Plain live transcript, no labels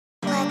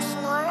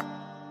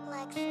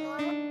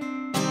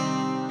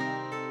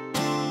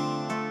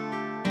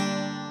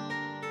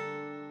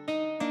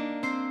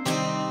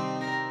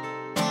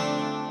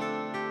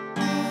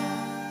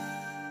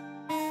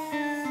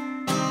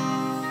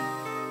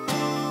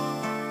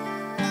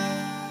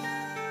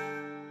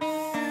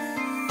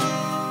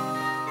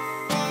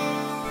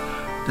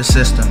The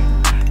system,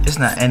 it's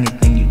not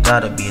anything you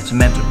thought it'd be. It's a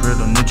mental,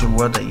 brutal, neutral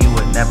world that you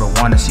would never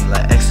want to see.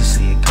 Like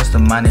ecstasy, a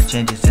custom mind that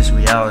changes this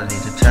reality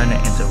to turn it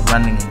into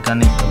running and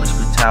gunning, police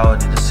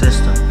brutality. The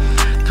system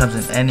comes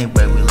in any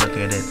way we look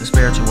at it. The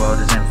spiritual world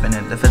is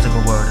infinite, the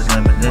physical world is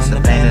limitless. The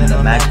pain and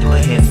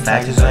immaculate, hidden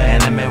factors are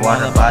animate.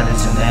 Water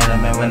bodies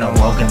inanimate when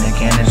awoken they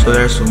can't. So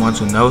there's the ones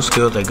who know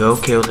skill, they go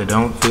kill, they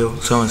don't feel.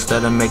 So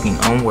instead of making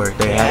own work,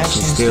 they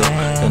actually steal.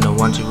 Then the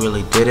ones who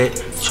really did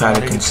it, try to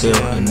conceal.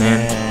 And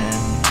then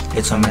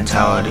it's a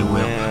mentality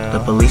wheel.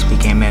 The police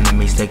became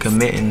enemies, they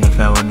committing the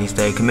felonies,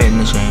 they committing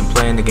the shame,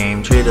 playing the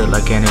game, treated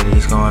like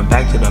entities, going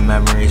back to the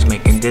memories,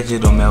 making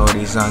digital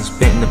melodies,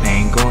 unspitting the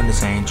pain, going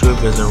insane,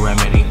 truth is a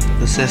remedy.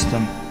 The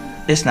system,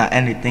 it's not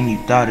anything you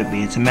thought it'd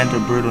be. It's a mental,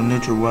 brutal,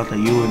 neutral world that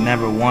you would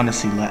never want to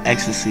see. Like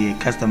ecstasy, a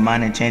custom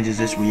mind that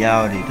changes its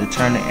reality to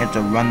turn it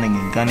into running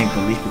and gunning,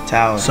 police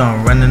brutality. So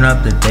I'm running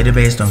up the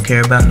database, don't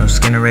care about no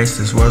skin erase.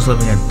 This world's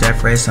living a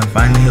death race. I'm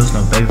finding heels,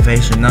 no baby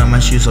face. You're not in my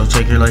shoes, so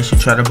check your lace. You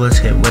try to blitz,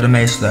 hit with a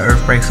mace. The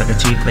earth breaks like a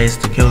cheat face.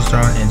 The kill's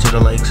thrown into the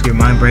lakes. Your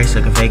mind breaks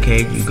like a fake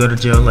hate. You go to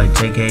jail like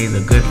TK.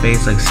 The good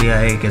face like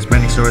CIA gets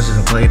branding stores as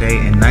a play date.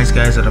 And nice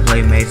guys are the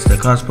playmates. The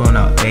cops pulling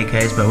out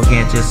AKs, but we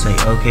can't just say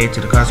okay to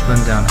the cops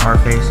putting down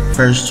our face.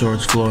 First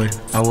George Floyd,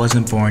 I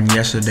wasn't born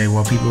yesterday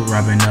while people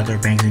robbing other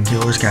banks and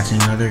killers catching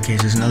other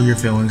cases. Know your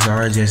feelings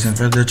are adjacent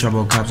for the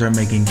trouble cops are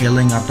making,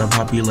 killing off the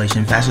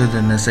population faster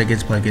than the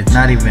sickest plague. It's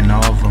not even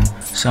all of them.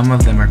 Some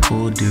of them are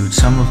cool dudes,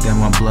 some of them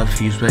want blood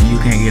feuds, but you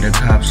can't get a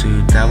cop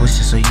suit. That was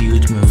just a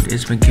huge mood,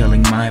 it's been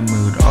killing my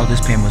mood. All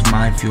this pain was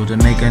mind fuel to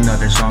make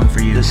another song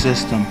for you. The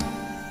system,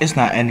 it's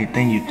not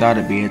anything you thought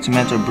it'd be. It's a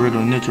mental,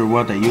 brutal, neutral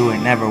world that you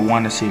would never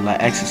want to see. Like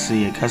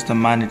ecstasy, a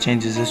custom mind that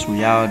changes its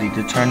reality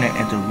to turn it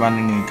into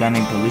running and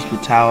gunning, police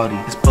brutality.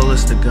 It's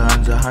bullets to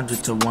guns,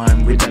 100 to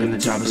 1. We back in the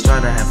job, it's try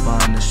to have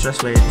fun. The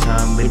stress weighs a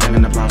ton. We back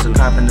in the blocks, we're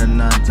copping the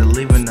nuns, and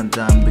leaving them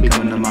done.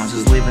 Becoming the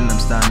monsters, leaving them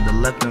stunned. The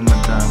left them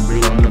are done.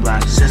 Reloading the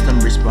black system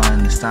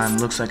respond. This time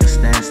looks like a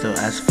standstill.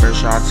 As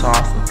first shots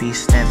off, a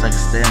piece stands like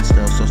a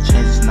standstill. So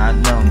change is not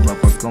known, but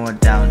we're going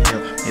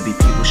downhill. Maybe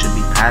people should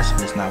be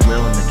pacifists, not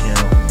willing to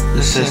kill.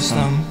 The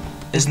system,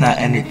 it's not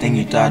anything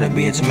you thought it'd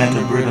be. It's a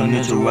mental, brutal,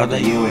 neutral world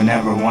that you would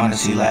never want to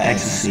see. Like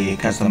ecstasy, a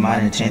custom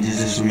mind that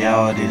changes its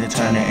reality to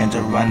turn it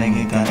into running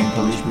and gunning,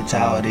 police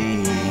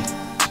brutality.